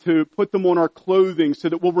and to put them on our clothing so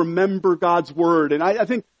that we'll remember God's word. And I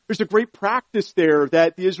think there's a great practice there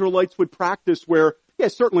that the Israelites would practice where, yeah,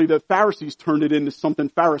 certainly the Pharisees turned it into something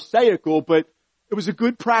pharisaical, but it was a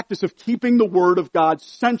good practice of keeping the Word of God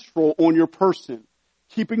central on your person,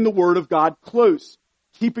 keeping the Word of God close,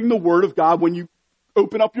 keeping the Word of God when you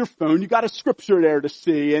open up your phone, you got a scripture there to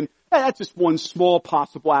see, and that's just one small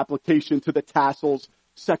possible application to the tassels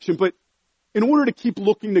section. But in order to keep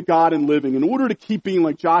looking to God and living, in order to keep being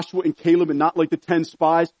like Joshua and Caleb and not like the 10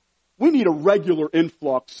 spies, we need a regular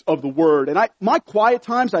influx of the Word. And my quiet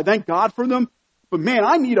times, I thank God for them, but man,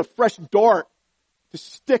 I need a fresh dart to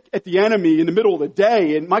stick at the enemy in the middle of the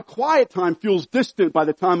day. And my quiet time feels distant by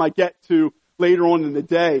the time I get to later on in the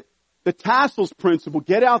day. The tassels principle,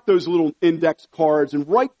 get out those little index cards and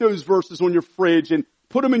write those verses on your fridge and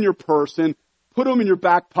put them in your purse and put them in your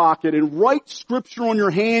back pocket and write scripture on your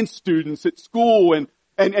hand, students, at school.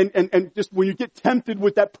 And just when you get tempted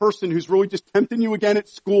with that person who's really just tempting you again at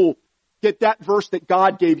school, get that verse that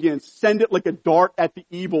God gave you and send it like a dart at the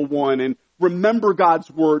evil one, and remember God's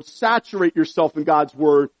word, saturate yourself in God's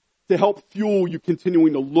word to help fuel you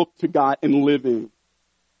continuing to look to God and living.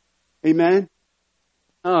 Amen?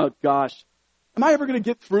 Oh gosh. Am I ever going to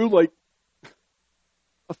get through like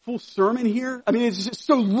a full sermon here? I mean, it's just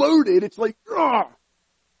so loaded. It's like, ugh.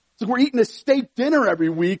 So we're eating a steak dinner every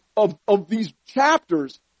week of these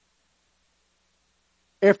chapters.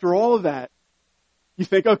 After all of that, you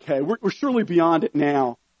think, okay, we're surely beyond it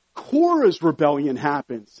now. Korah's rebellion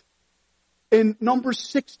happens. In Numbers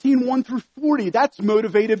 16, 1 through 40, that's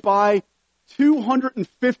motivated by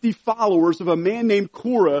 250 followers of a man named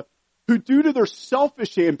Korah who, due to their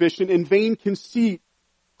selfish ambition and vain conceit,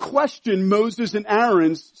 questioned Moses and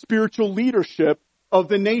Aaron's spiritual leadership of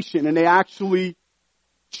the nation. And they actually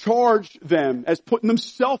charged them as putting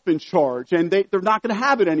themselves in charge. And they're not going to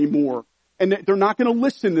have it anymore. And they're not going to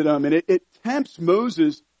listen to them. And it tempts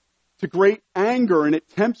Moses to great anger, and it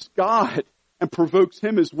tempts God and provokes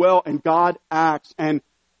him as well. And God acts. And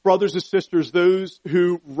brothers and sisters, those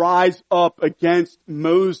who rise up against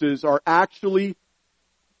Moses are actually,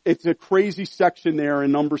 it's a crazy section there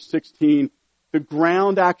in Numbers 16. The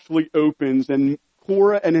ground actually opens, and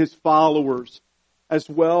Korah and his followers, as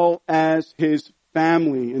well as his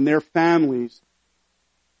family and their families,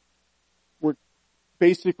 were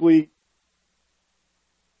basically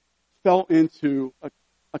fell into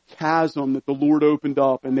a chasm that the Lord opened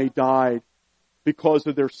up, and they died because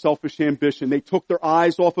of their selfish ambition. They took their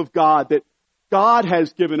eyes off of God, that God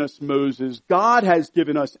has given us Moses, God has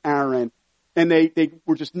given us Aaron, and they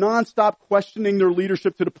were just nonstop questioning their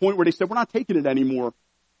leadership to the point where they said, we're not taking it anymore.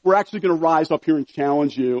 We're actually going to rise up here and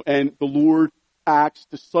challenge you. And the Lord acts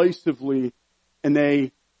decisively, and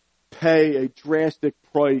they pay a drastic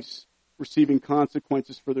price, receiving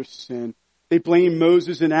consequences for their sin. They blame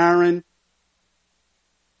Moses and Aaron.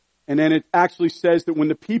 And then it actually says that when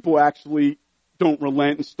the people actually don't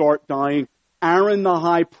relent and start dying, Aaron the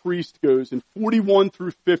high priest goes in 41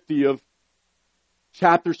 through 50 of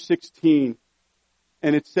chapter 16.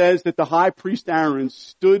 And it says that the high priest Aaron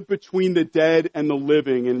stood between the dead and the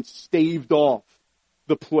living and staved off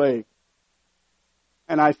the plague.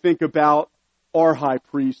 And I think about our high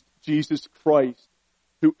priest, Jesus Christ,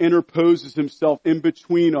 who interposes himself in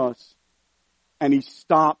between us, and he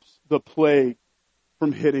stops the plague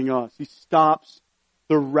from hitting us. He stops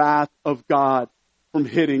the wrath of God from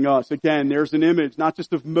hitting us. Again, there's an image not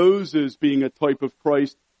just of Moses being a type of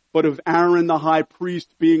Christ, but of Aaron the high priest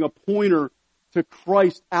being a pointer to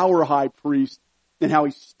Christ, our high priest, and how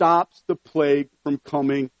he stops the plague from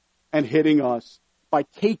coming and hitting us by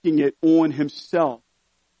taking it on himself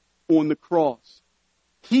on the cross.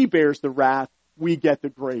 He bears the wrath, we get the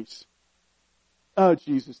grace. Oh,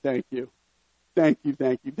 Jesus, thank you. Thank you,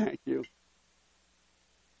 thank you, thank you.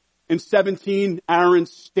 In 17,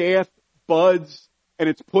 Aaron's staff buds, and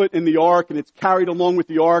it's put in the ark, and it's carried along with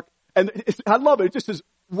the ark. And I love it. It just says,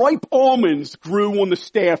 ripe almonds grew on the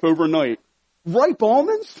staff overnight. Ripe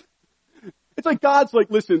almonds? It's like God's like,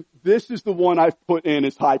 listen, this is the one I've put in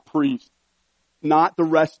as high priest, not the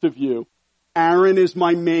rest of you. Aaron is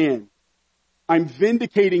my man. I'm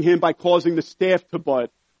vindicating him by causing the staff to bud.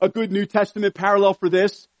 A good New Testament parallel for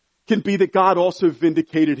this can be that God also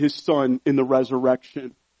vindicated his son in the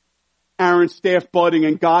resurrection. Aaron's staff budding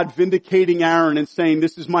and God vindicating Aaron and saying,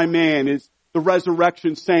 this is my man, is the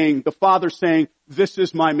resurrection saying, the Father saying, this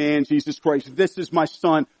is my man, Jesus Christ. This is my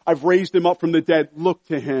son. I've raised him up from the dead. Look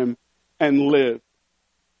to him and live.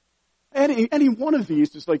 Any one of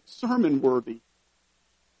these is like sermon worthy.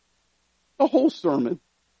 A whole sermon.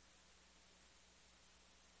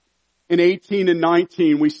 In 18 and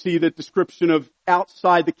 19, we see the description of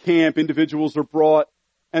outside the camp, individuals are brought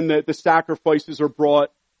and the sacrifices are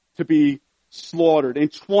brought to be slaughtered. In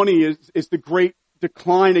 20 is the great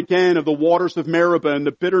decline again of the waters of Meribah and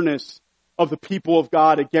the bitterness of the people of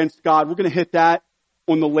God against God. We're going to hit that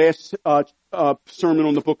on the last sermon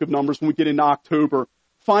on the book of Numbers when we get into October.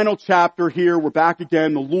 Final chapter here. We're back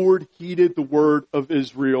again. The Lord heeded the word of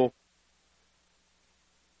Israel.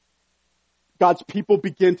 God's people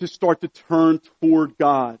begin to start to turn toward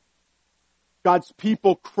God. God's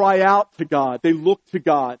people cry out to God. They look to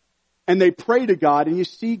God and they pray to God. And you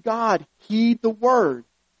see God heed the word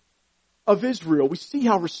of Israel. We see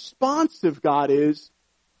how responsive God is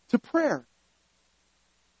to prayer.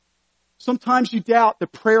 Sometimes you doubt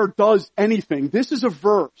that prayer does anything. This is a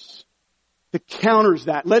verse that counters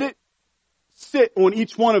that. Let it sit on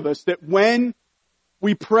each one of us that when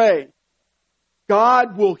we pray,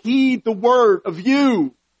 God will heed the word of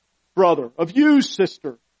you, brother, of you,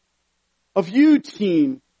 sister, of you,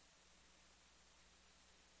 teen.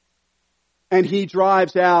 And he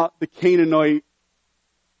drives out the Canaanite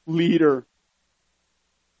leader.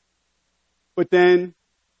 But then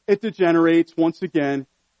it degenerates once again,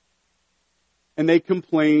 and they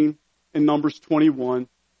complain in Numbers 21.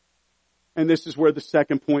 And this is where the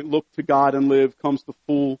second point, look to God and live, comes to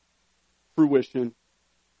full fruition.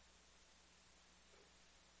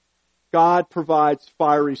 God provides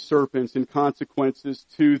fiery serpents and consequences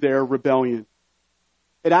to their rebellion.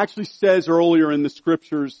 It actually says earlier in the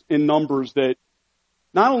scriptures in Numbers that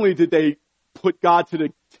not only did they put God to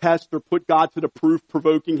the test or put God to the proof,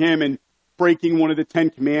 provoking him and breaking one of the 10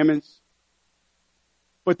 commandments,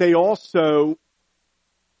 but they also,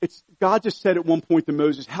 God just said at one point to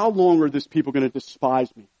Moses, how long are this people going to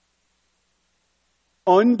despise me?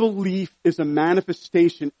 Unbelief is a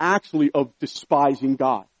manifestation actually of despising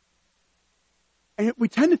God. And we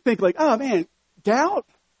tend to think like, oh man, doubt's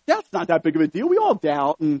not that big of a deal. We all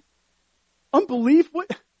doubt. And unbelief,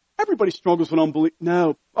 everybody struggles with unbelief.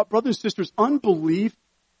 No, brothers and sisters, unbelief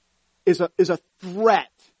is a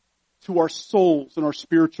threat to our souls and our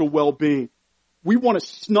spiritual well-being. We want to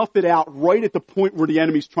snuff it out right at the point where the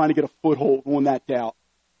enemy's trying to get a foothold on that doubt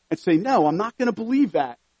and say, no, I'm not going to believe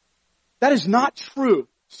that. That is not true,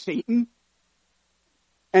 Satan.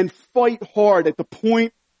 And fight hard at the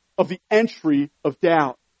point of the entry of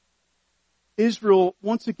doubt. Israel,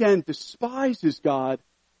 once again, despises God.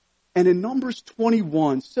 And in Numbers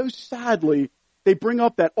 21, so sadly, they bring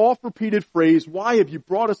up that oft-repeated phrase, why have you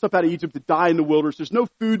brought us up out of Egypt to die in the wilderness? There's no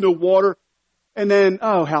food, no water. And then,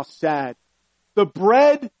 oh, how sad. The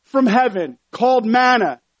bread from heaven, called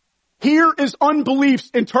manna. Here is unbelief's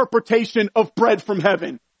interpretation of bread from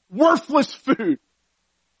heaven. Worthless food.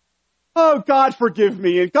 Oh, God forgive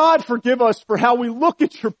me, and God forgive us for how we look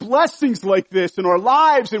at your blessings like this in our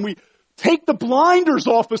lives, and we take the blinders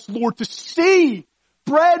off us, Lord, to see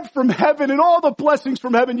bread from heaven and all the blessings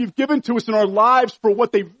from heaven you've given to us in our lives for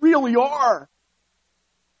what they really are.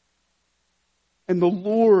 And the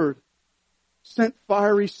Lord sent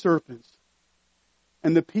fiery serpents,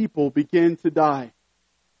 and the people began to die.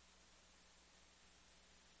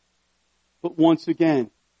 But once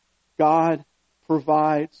again, God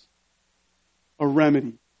provides a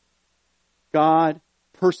remedy. God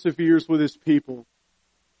perseveres with his people.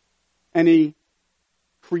 And he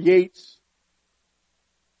creates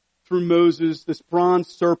through Moses this bronze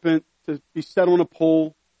serpent to be set on a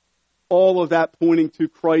pole. All of that pointing to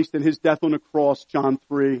Christ and his death on the cross, John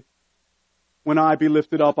 3. When I be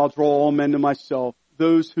lifted up, I'll draw all men to myself.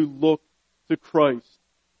 Those who look to Christ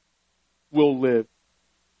will live.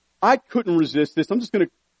 I couldn't resist this. I'm just going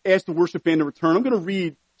to ask the worship band to return. I'm going to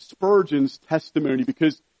read Spurgeon's testimony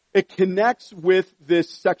because it connects with this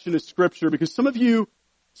section of scripture, because some of you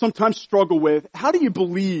sometimes struggle with, how do you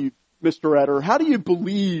believe, Mr. Etter? How do you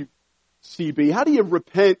believe, CB? How do you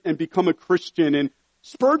repent and become a Christian? And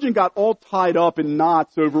Spurgeon got all tied up in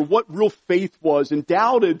knots over what real faith was and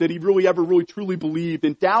doubted that he really ever really truly believed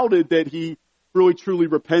and doubted that he really truly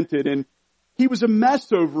repented. And he was a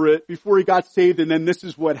mess over it before he got saved, and then this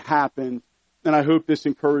is what happened. And I hope this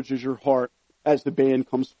encourages your heart as the band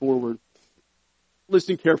comes forward.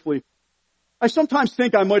 Listen carefully. I sometimes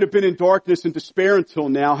think I might have been in darkness and despair until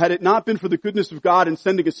now, had it not been for the goodness of God in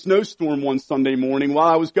sending a snowstorm one Sunday morning while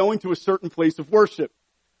I was going to a certain place of worship.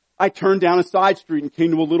 I turned down a side street and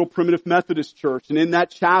came to a little primitive Methodist church, and in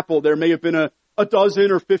that chapel there may have been a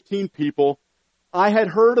dozen or 15 people. I had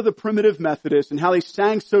heard of the primitive Methodists and how they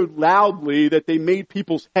sang so loudly that they made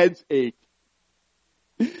people's heads ache.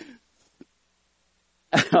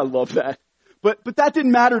 I love that. But that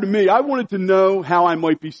didn't matter to me. I wanted to know how I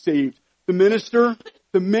might be saved. The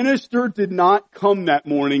minister did not come that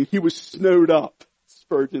morning. He was snowed up,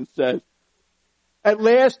 Spurgeon says. At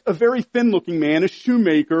last, a very thin-looking man, a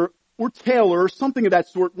shoemaker or tailor or something of that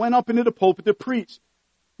sort, went up into the pulpit to preach.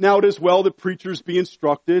 Now it is well that preachers be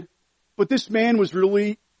instructed, but this man was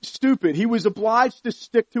really stupid. He was obliged to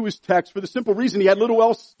stick to his text for the simple reason he had little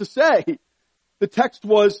else to say. The text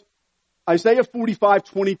was Isaiah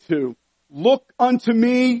 45:22. Look unto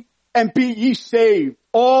me and be ye saved,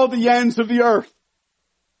 all the ends of the earth.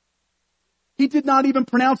 He did not even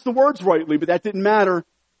pronounce the words rightly, but that didn't matter.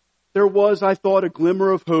 There was, I thought, a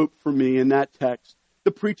glimmer of hope for me in that text.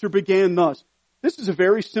 The preacher began thus. This is a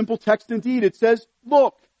very simple text indeed. It says,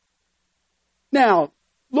 look. Now,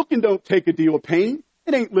 looking don't take a deal of pain.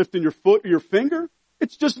 It ain't lifting your foot or your finger.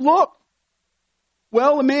 It's just look.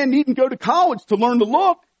 Well, a man needn't go to college to learn to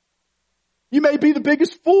look. You may be the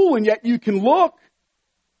biggest fool and yet you can look.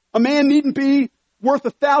 A man needn't be worth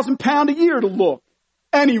 £1,000 a year to look.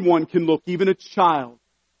 Anyone can look, even a child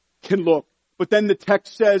can look. But then the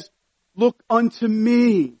text says, look unto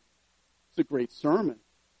me. It's a great sermon.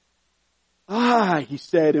 He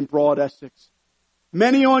said in broad Essex,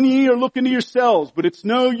 many on ye are looking to yourselves, but it's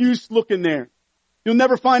no use looking there. You'll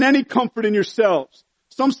never find any comfort in yourselves.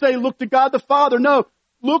 Some say, look to God the Father. No,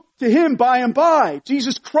 look to him by and by.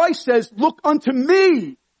 Jesus Christ says, look unto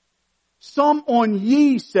me. Some on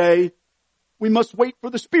ye say, we must wait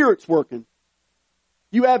for the Spirit's working.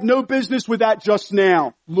 You have no business with that just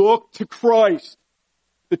now. Look to Christ.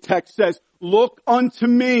 The text says, look unto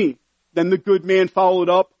me. Then the good man followed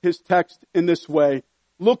up his text in this way.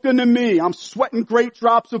 Look unto me. I'm sweating great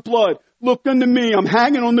drops of blood. Look unto me. I'm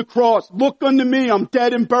hanging on the cross. Look unto me. I'm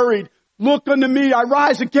dead and buried. Look unto me. I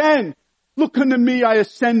rise again. Look unto me. I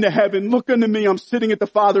ascend to heaven. Look unto me. I'm sitting at the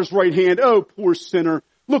Father's right hand. Oh, poor sinner.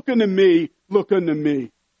 Look unto me. Look unto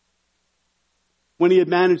me. When he had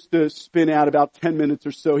managed to spin out about 10 minutes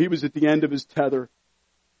or so, he was at the end of his tether.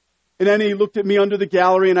 And then he looked at me under the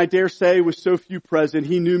gallery, and I dare say, with so few present,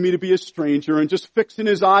 he knew me to be a stranger, and just fixing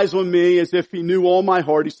his eyes on me as if he knew all my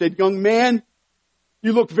heart, he said, young man,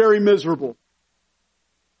 you look very miserable.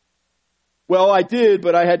 Well, I did,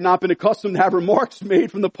 but I had not been accustomed to have remarks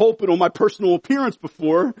made from the pulpit on my personal appearance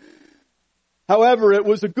before. However, it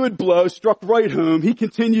was a good blow, struck right home. He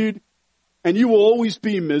continued, and you will always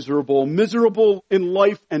be miserable in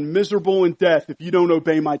life and miserable in death if you don't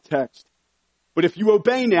obey my text. But if you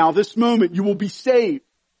obey now, this moment, you will be saved.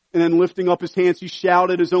 And then lifting up his hands, he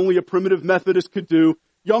shouted as only a primitive Methodist could do,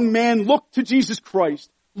 young man, look to Jesus Christ.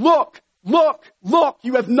 Look, look, look.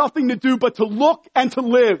 You have nothing to do but to look and to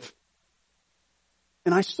live.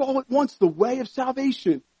 And I saw at once the way of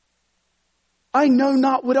salvation. I know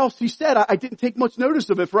not what else he said. I didn't take much notice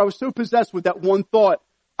of it, for I was so possessed with that one thought.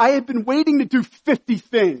 I had been waiting to do 50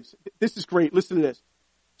 things. This is great. Listen to this.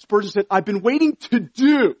 Spurgeon said, I've been waiting to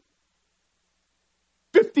do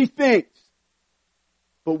 50 things.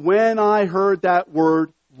 But when I heard that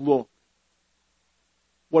word, look,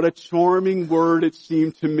 what a charming word it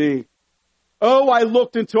seemed to me. Oh, I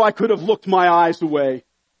looked until I could have looked my eyes away.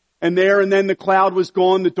 And there and then the cloud was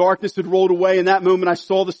gone, the darkness had rolled away. In that moment I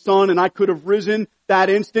saw the sun, and I could have risen that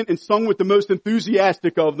instant and sung with the most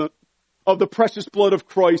enthusiastic of the precious blood of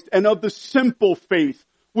Christ and of the simple faith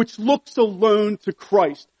which looks alone to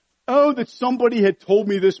Christ. Oh, that somebody had told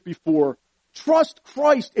me this before. Trust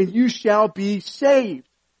Christ and you shall be saved.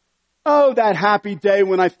 Oh, that happy day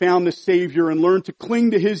when I found the Savior and learned to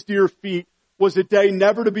cling to his dear feet was a day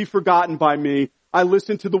never to be forgotten by me. I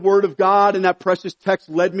listened to the word of God, and that precious text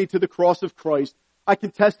led me to the cross of Christ. I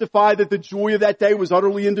can testify that the joy of that day was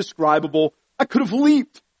utterly indescribable. I could have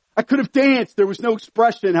leaped. I could have danced. There was no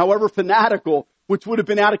expression, however fanatical, which would have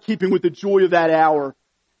been out of keeping with the joy of that hour.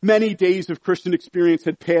 Many days of Christian experience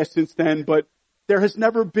had passed since then, but there has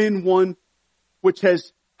never been one which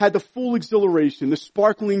has had the full exhilaration, the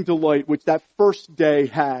sparkling delight which that first day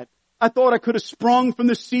had. I thought I could have sprung from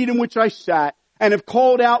the seat in which I sat and have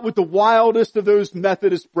called out with the wildest of those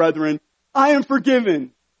Methodist brethren, I am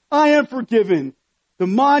forgiven. I am forgiven. The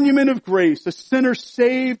monument of grace, a sinner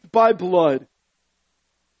saved by blood.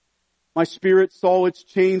 My spirit saw its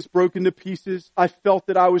chains broken to pieces. I felt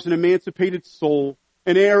that I was an emancipated soul,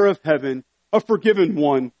 an heir of heaven, a forgiven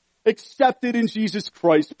one, accepted in Jesus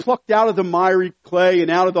Christ, plucked out of the miry clay and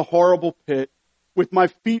out of the horrible pit, with my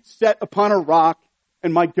feet set upon a rock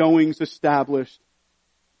and my goings established.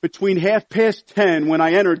 Between 10:30 when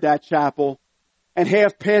I entered that chapel and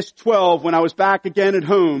 12:30 when I was back again at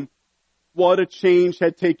home, what a change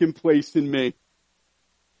had taken place in me.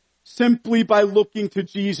 Simply by looking to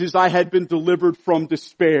Jesus, I had been delivered from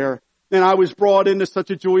despair. And I was brought into such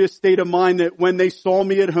a joyous state of mind that when they saw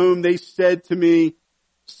me at home, they said to me,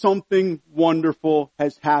 something wonderful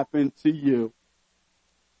has happened to you.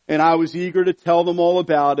 And I was eager to tell them all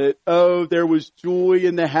about it. Oh, there was joy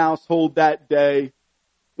in the household that day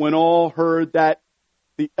when all heard that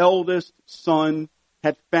the eldest son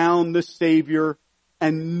had found the Savior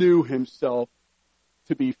and knew himself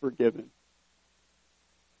to be forgiven.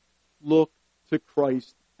 Look to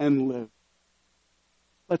Christ and live.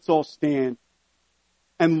 Let's all stand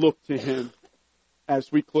and look to him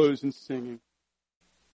as we close in singing.